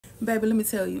Baby, let me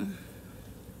tell you.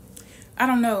 I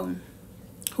don't know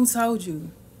who told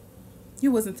you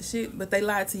you wasn't the shit, but they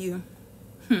lied to you.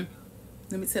 Let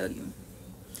me tell you.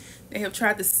 They have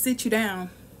tried to sit you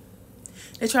down.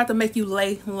 They tried to make you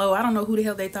lay low. I don't know who the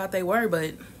hell they thought they were,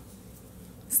 but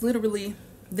it's literally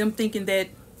them thinking that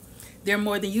they're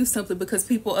more than you simply because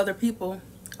other people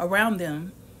around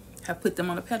them have put them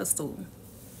on a pedestal.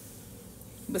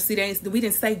 But see, we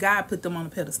didn't say God put them on a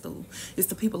pedestal. It's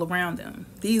the people around them.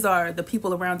 These are the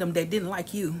people around them that didn't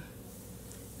like you.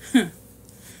 They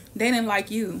didn't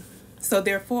like you. So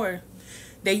therefore,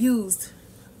 they used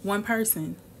one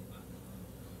person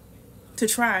to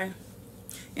try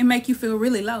and make you feel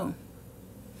really low.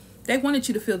 They wanted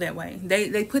you to feel that way.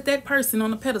 They put that person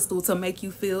on a pedestal to make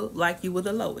you feel like you were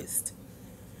the lowest.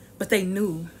 But they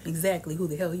knew exactly who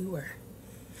the hell you were.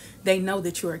 They know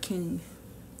that you're a king.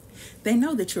 They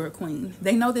know that you're a queen.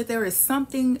 They know that there is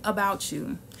something about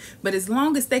you. But as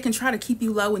long as they can try to keep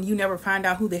you low and you never find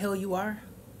out who the hell you are,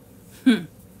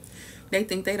 they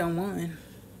think they done won.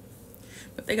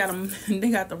 But they got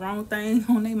the wrong thing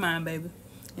on their mind, baby.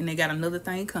 And they got another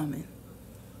thing coming.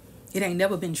 It ain't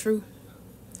never been true.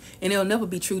 And it'll never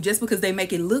be true just because they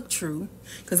make it look true.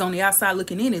 Because on the outside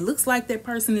looking in, it looks like that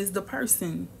person is the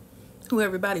person who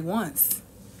everybody wants.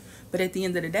 But at the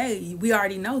end of the day, we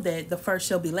already know that the first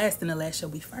shall be last and the last shall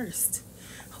be first.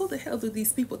 Who the hell do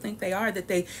these people think they are, that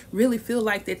they really feel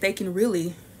like that they can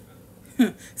really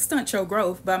stunt your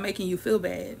growth by making you feel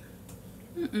bad?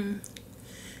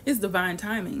 It's divine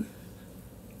timing.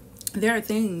 There are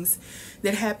things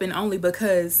that happen only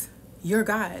because your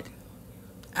God,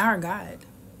 our God,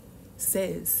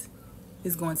 says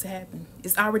is going to happen.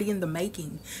 It's already in the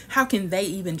making. How can they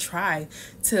even try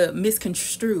to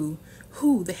misconstrue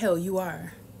who the hell you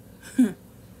are?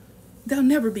 They'll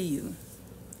never be you.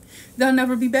 They'll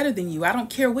never be better than you. I don't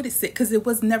care what it said, because it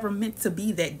was never meant to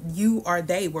be that you or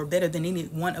they were better than any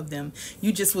one of them.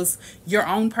 You just was your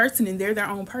own person and they're their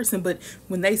own person. But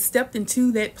when they stepped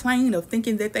into that plane of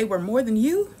thinking that they were more than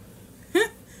you,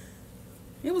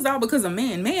 it was all because of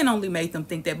man. Man only made them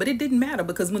think that, but it didn't matter,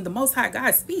 because when the Most High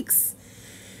God speaks,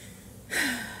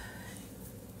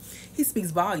 he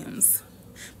speaks volumes.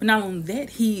 But not only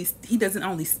that, he doesn't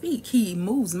only speak, he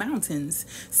moves mountains.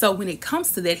 So when it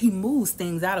comes to that, he moves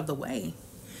things out of the way.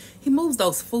 He moves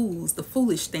those fools, the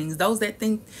foolish things, those that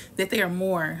think that they are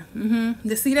more.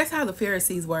 See, that's how the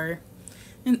Pharisees were.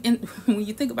 And when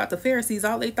you think about the Pharisees,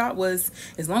 all they thought was,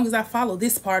 as long as I follow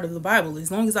this part of the Bible,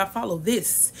 as long as I follow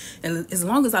this, and as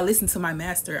long as I listen to my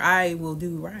master, I will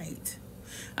do right.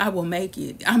 I will make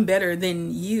it. I'm better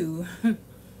than you.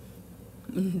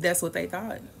 That's what they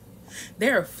thought.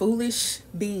 They're foolish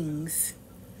beings.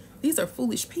 These are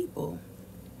foolish people.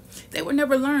 They were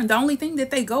never learned. The only thing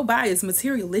that they go by is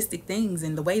materialistic things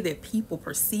and the way that people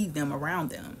perceive them around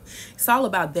them. It's all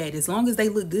about that. As long as they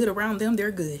look good around them,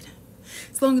 they're good.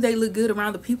 As long as they look good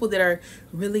around the people that are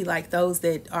really like those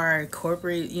that are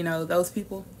corporate, you know, those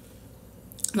people.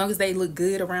 As long as they look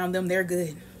good around them, they're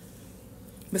good.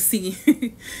 But see,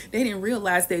 they didn't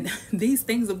realize that these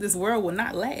things of this world will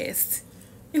not last.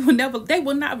 They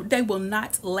will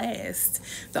not last.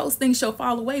 Those things shall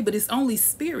fall away, but it's only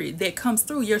spirit that comes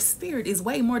through. Your spirit is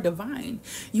way more divine.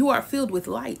 You are filled with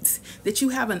light, that you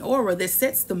have an aura that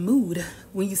sets the mood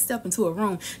when you step into a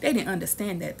room. They didn't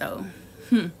understand that though.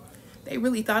 They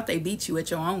really thought they beat you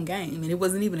at your own game, and it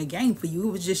wasn't even a game for you.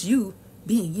 It was just you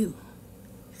being you.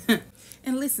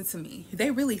 And listen to me,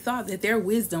 they really thought that their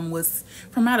wisdom was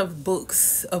from out of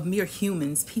books of mere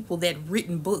humans, people that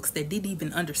written books that didn't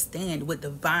even understand what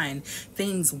divine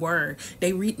things were.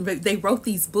 They wrote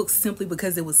these books simply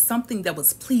because it was something that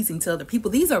was pleasing to other people.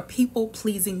 These are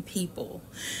people-pleasing people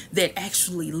that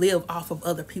actually live off of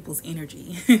other people's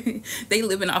energy. They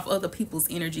living off other people's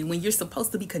energy when you're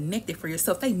supposed to be connected for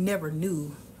yourself. They never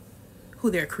knew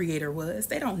who their creator was.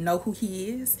 They don't know who he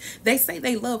is. They say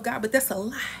they love God, but that's a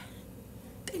lie.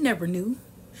 They never knew.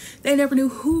 They never knew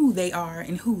who they are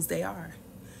and whose they are.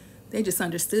 They just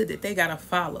understood that they got to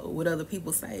follow what other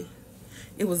people say.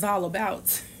 It was all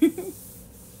about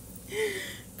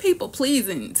people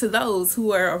pleasing to those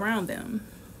who are around them.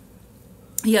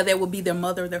 Yeah, that would be their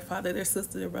mother, their father, their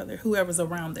sister, their brother, whoever's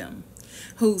around them,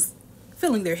 who's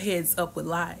filling their heads up with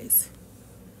lies.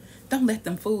 Don't let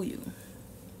them fool you.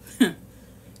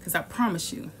 Because I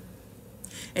promise you,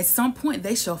 at some point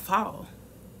they shall fall.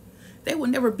 They will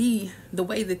never be the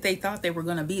way that they thought they were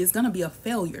going to be. It's going to be a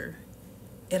failure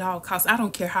at all costs. I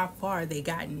don't care how far they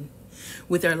gotten.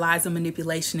 with their lies and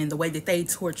manipulation and the way that they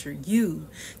torture you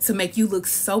to make you look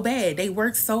so bad. They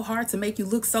work so hard to make you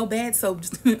look so bad. So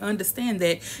just understand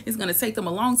that it's going to take them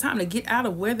a long time to get out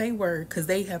of where they were, because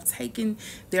they have taken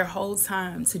their whole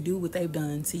time to do what they've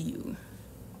done to you.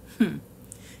 It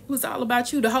was all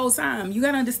about you the whole time. You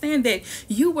got to understand that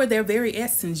you were their very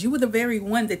essence. You were the very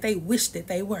one that they wished that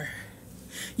they were.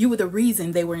 You were the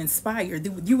reason they were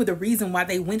inspired. You were the reason why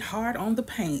they went hard on the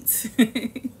paint.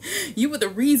 You were the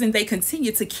reason they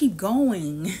continued to keep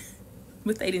going.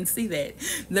 But they didn't see that.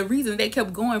 The reason they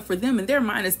kept going for them in their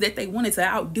mind is that they wanted to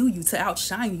outdo you, to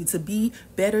outshine you, to be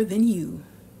better than you.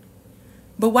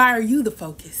 But why are you the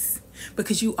focus?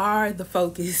 Because you are the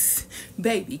focus.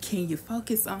 Baby, can you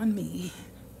focus on me?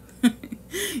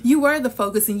 You were the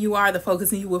focus, and you are the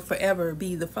focus, and you will forever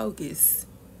be the focus.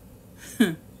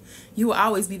 You will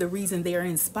always be the reason they are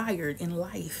inspired in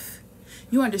life.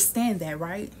 You understand that,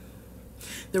 right?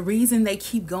 The reason they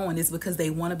keep going is because they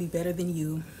want to be better than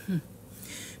you.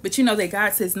 But you know that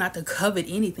God says not to covet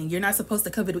anything. You're not supposed to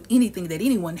covet anything that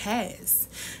anyone has.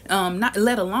 Not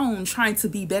let alone trying to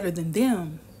be better than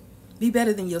them. Be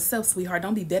better than yourself, sweetheart.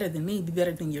 Don't be better than me. Be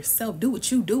better than yourself. Do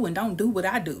what you do and don't do what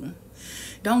I do.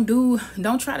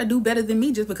 Don't try to do better than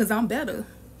me just because I'm better.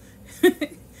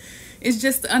 It's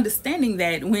just understanding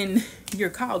that when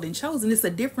you're called and chosen, it's a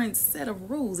different set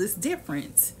of rules. It's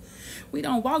different. We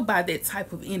don't walk by that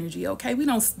type of energy, okay? We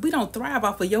don't thrive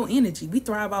off of your energy. We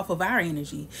thrive off of our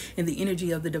energy and the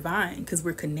energy of the divine, because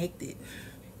we're connected.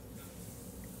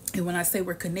 And when I say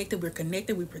we're connected, we're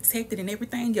protected, and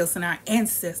everything else. And our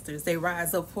ancestors, they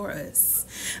rise up for us.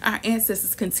 Our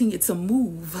ancestors continue to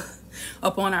move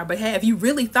up on our behalf. You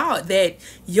really thought that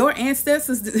your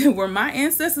ancestors were my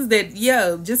ancestors? That,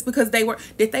 yeah, just because they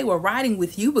were riding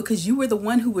with you because you were the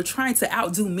one who were trying to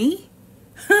outdo me?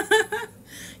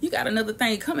 You got another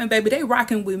thing coming, baby. They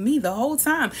rocking with me the whole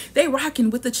time. They rocking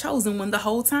with the chosen one the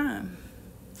whole time.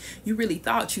 You really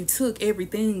thought you took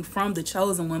everything from the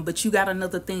chosen one, but you got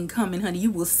another thing coming, honey.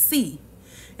 You will see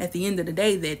at the end of the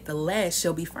day that the last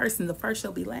shall be first and the first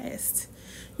shall be last.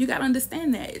 You got to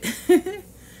understand that.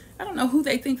 I don't know who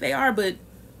they think they are, but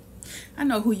I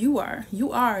know who you are.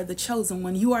 You are the chosen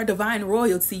one. You are divine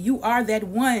royalty. You are that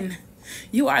one.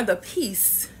 You are the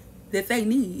peace that they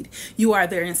need. You are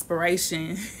their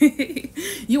inspiration.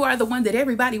 You are the one that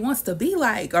everybody wants to be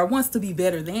like or wants to be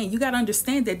better than. You got to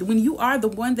understand that when you are the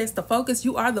one that's the focus,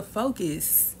 you are the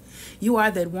focus. You are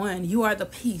that one. You are the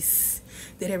peace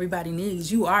that everybody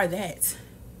needs. You are that.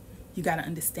 You got to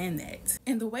understand that.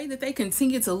 And the way that they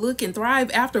continue to look and thrive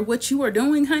after what you are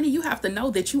doing, honey, you have to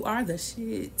know that you are the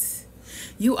shit.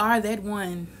 You are that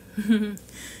one.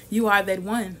 You are that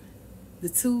one. The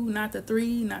two, not the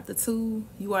three, not the two.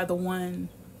 You are the one.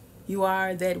 You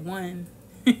are that one.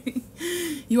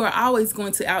 You are always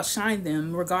going to outshine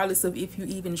them, regardless of if you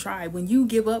even try. When you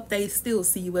give up, they still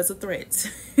see you as a threat.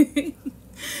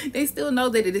 They still know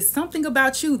that it is something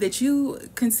about you that you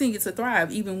continue to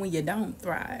thrive, even when you don't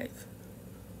thrive.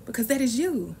 Because that is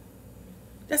you.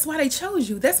 That's why they chose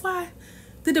you. That's why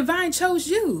the divine chose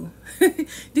you.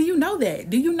 Do you know that?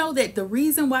 Do you know that the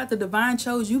reason why the divine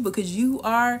chose you? Because you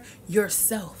are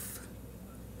yourself.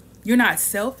 You're not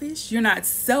selfish. You're not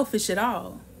selfish at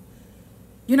all.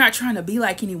 You're not trying to be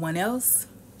like anyone else.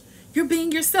 You're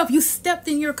being yourself. You stepped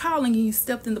in your calling and you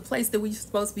stepped in the place that we're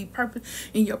supposed to be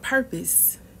in your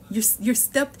purpose. You've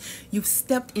stepped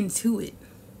into it.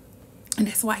 And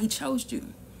that's why he chose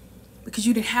you. Because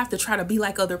you didn't have to try to be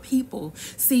like other people.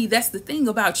 See, that's the thing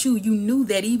about you. You knew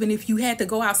that even if you had to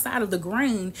go outside of the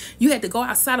grain, you had to go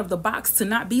outside of the box to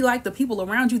not be like the people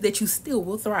around you, that you still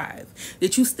will thrive.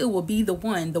 That you still will be the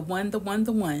one, the one, the one,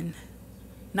 the one.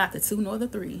 Not the two nor the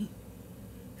three.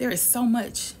 There is so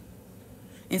much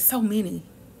and so many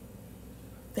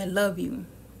that love you.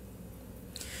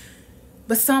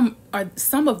 But some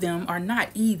of them are not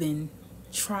even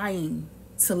trying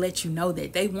to let you know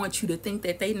that. They want you to think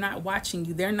that they're not watching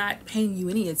you. They're not paying you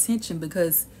any attention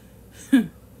because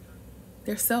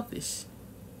they're selfish.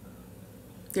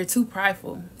 They're too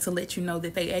prideful to let you know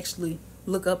that they actually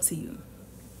look up to you.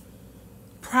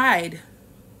 Pride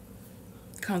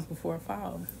comes before a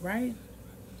fall, right?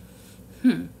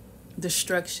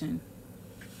 Destruction.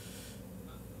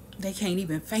 They can't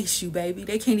even face you, baby.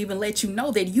 They can't even let you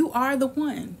know that you are the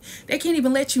one. They can't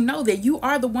even let you know that you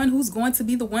are the one who's going to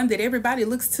be the one that everybody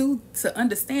looks to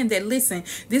understand that, listen,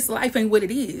 this life ain't what it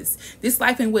is. This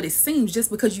life ain't what it seems just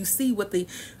because you see what the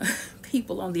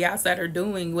people on the outside are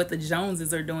doing, what the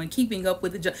Joneses are doing, keeping up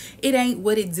with the it ain't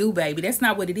what it do, baby. That's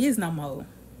not what it is no more.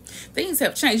 Things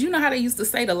have changed. You know how they used to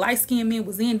say the light-skinned men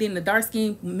was in, then the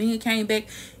dark-skinned men came back?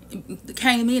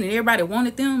 came in and everybody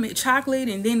wanted them chocolate,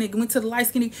 and then they went to the light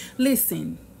skin.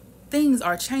 Listen, things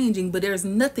are changing, but there's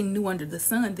nothing new under the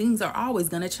sun. Things are always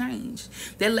going to change.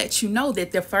 That lets you know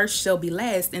that the first shall be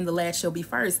last and the last shall be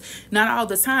first. Not all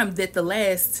the time that the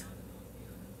last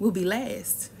will be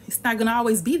last. It's not going to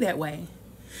always be that way.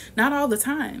 Not all the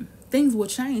time. Things will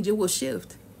change. It will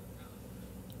shift.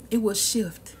 It will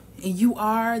shift. And you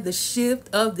are the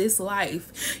shift of this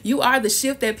life. You are the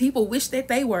shift that people wish that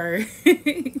they were.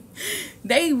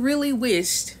 They really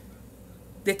wished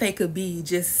that they could be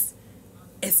just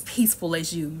as peaceful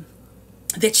as you.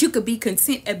 That you could be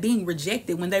content at being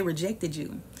rejected when they rejected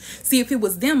you. See, if it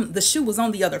was them, the shoe was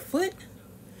on the other foot.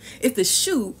 If the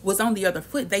shoe was on the other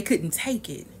foot, they couldn't take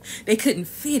it. They couldn't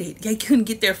fit it. They couldn't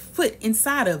get their foot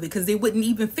inside of it because it wouldn't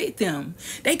even fit them.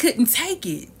 They couldn't take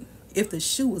it if the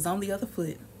shoe was on the other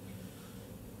foot.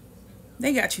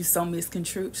 They got you so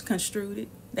misconstrued.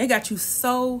 They got you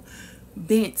so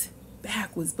bent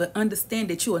backwards, but understand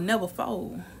that you will never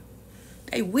fold.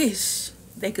 They wish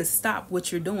they could stop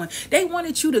what you're doing. They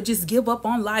wanted you to just give up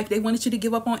on life. They wanted you to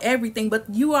give up on everything, but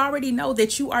you already know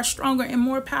that you are stronger and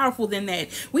more powerful than that.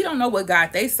 We don't know what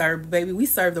God they serve, baby. We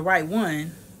serve the right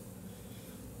one.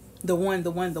 The one.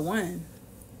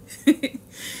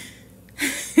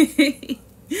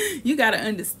 You got to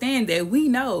understand that we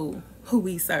know who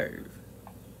we serve.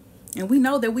 And we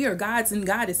know that we are gods and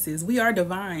goddesses. We are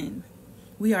divine.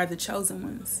 We are the chosen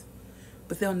ones.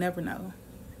 But they'll never know.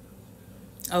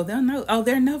 Oh, they'll know. Oh,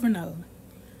 they'll never know.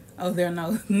 Oh, they'll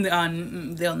know.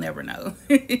 They'll never know.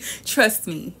 Trust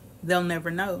me, they'll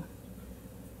never know.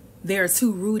 They're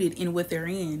too rooted in what they're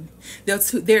in.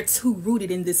 They're too rooted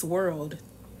in this world.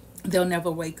 They'll never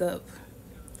wake up.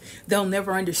 They'll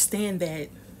never understand that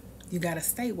you got to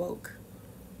stay woke.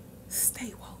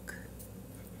 Stay woke.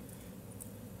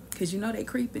 Because you know they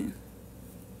creeping.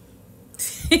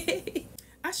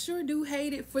 I sure do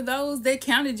hate it for those that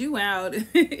counted you out.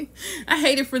 I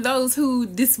hate it for those who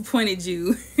disappointed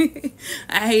you.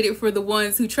 I hate it for the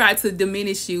ones who tried to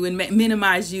diminish you and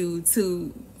minimize you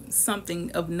to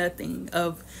something of nothing,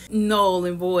 of null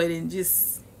and void, and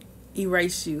just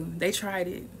erase you. They tried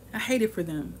it. I hate it for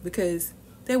them because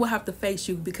they will have to face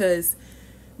you, because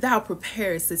thou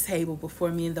preparest the table before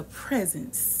me in the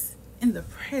presence. In the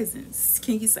presence.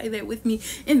 Can you say that with me?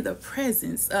 In the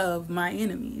presence of my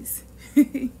enemies.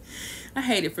 I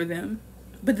hate it for them.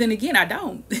 But then again, I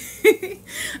don't.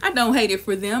 I don't hate it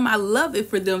for them. I love it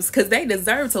for them because they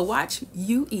deserve to watch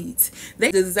you eat.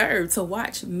 They deserve to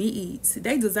watch me eat.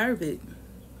 They deserve it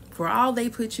for all they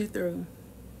put you through.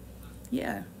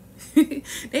 Yeah. They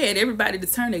had everybody to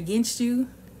turn against you.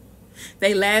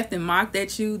 They laughed and mocked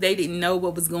at you. They didn't know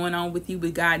what was going on with you,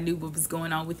 but God knew what was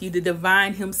going on with you. The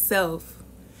divine himself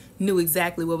knew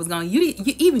exactly what was going on.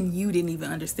 Even you didn't even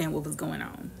understand what was going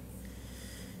on.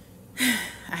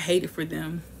 I hate it for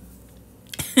them.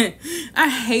 I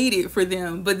hate it for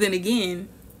them. But then again,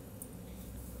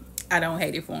 I don't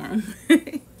hate it for them.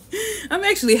 I'm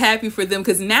actually happy for them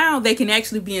because now they can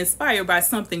actually be inspired by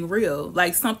something real,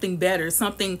 like something better,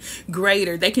 something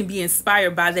greater. They can be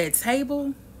inspired by that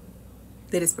table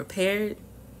that is prepared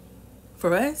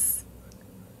for us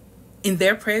in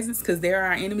their presence, because they're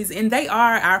our enemies and they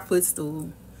are our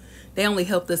footstool. They only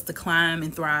helped us to climb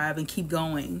and thrive and keep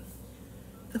going.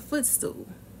 The footstool.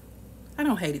 I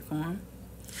don't hate it for them.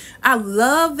 I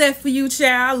love that for you,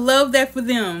 child. I love that for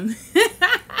them.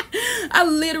 I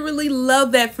literally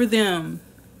love that for them.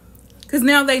 Because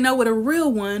now they know what a real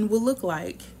one will look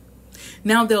like.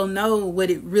 Now they'll know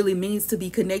what it really means to be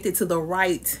connected to the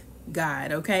right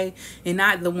God, okay? And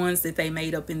not the ones that they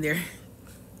made up in their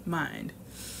mind.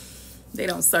 They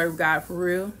don't serve God for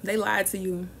real. They lied to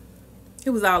you. It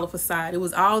was all a facade. It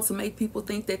was all to make people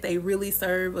think that they really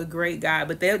serve a great God.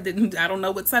 But they didn't. I don't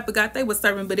know what type of God they were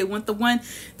serving, but it wasn't the one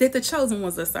that the chosen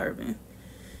ones are serving.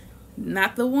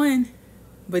 Not the one.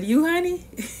 But you, honey,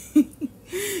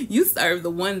 you serve the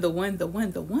one.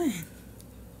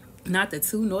 Not the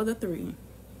two nor the three.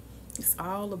 It's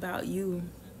all about you.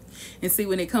 And see,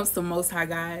 when it comes to Most High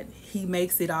God, he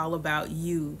makes it all about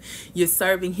you. You're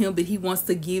serving him, but he wants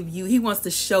to give you, he wants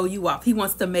to show you off. He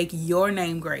wants to make your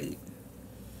name great.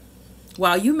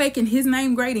 While you making his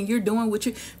name great and you're doing what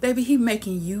you, baby, he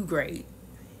making you great.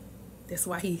 That's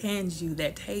why he hands you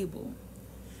that table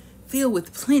filled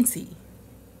with plenty.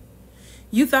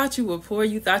 You thought you were poor.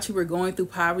 You thought you were going through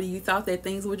poverty. You thought that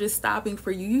things were just stopping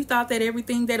for you. You thought that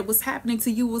everything that was happening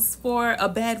to you was for a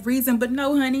bad reason. But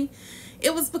no, honey,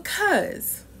 it was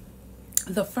because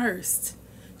the first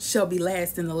shall be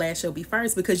last and the last shall be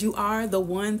first, because you are the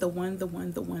one.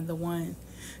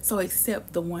 So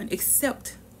accept the one.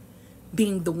 Accept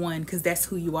being the one, because that's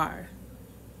who you are.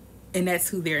 And that's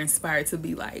who they're inspired to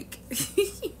be like.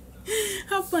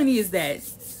 How funny is that?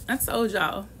 I told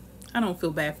y'all, I don't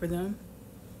feel bad for them.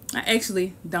 I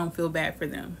actually don't feel bad for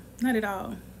them. Not at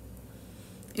all.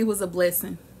 It was a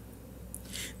blessing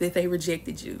that they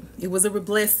rejected you. It was a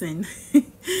blessing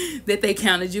that they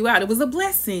counted you out. It was a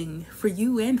blessing for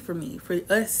you and for me, for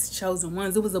us chosen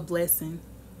ones. It was a blessing.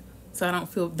 So I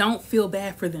don't feel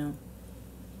bad for them.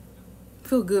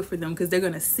 Feel good for them, because they're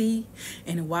gonna see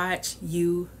and watch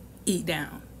you eat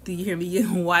down. Do you hear me? You're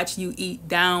gonna watch you eat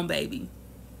down, baby.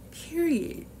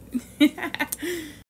 Period.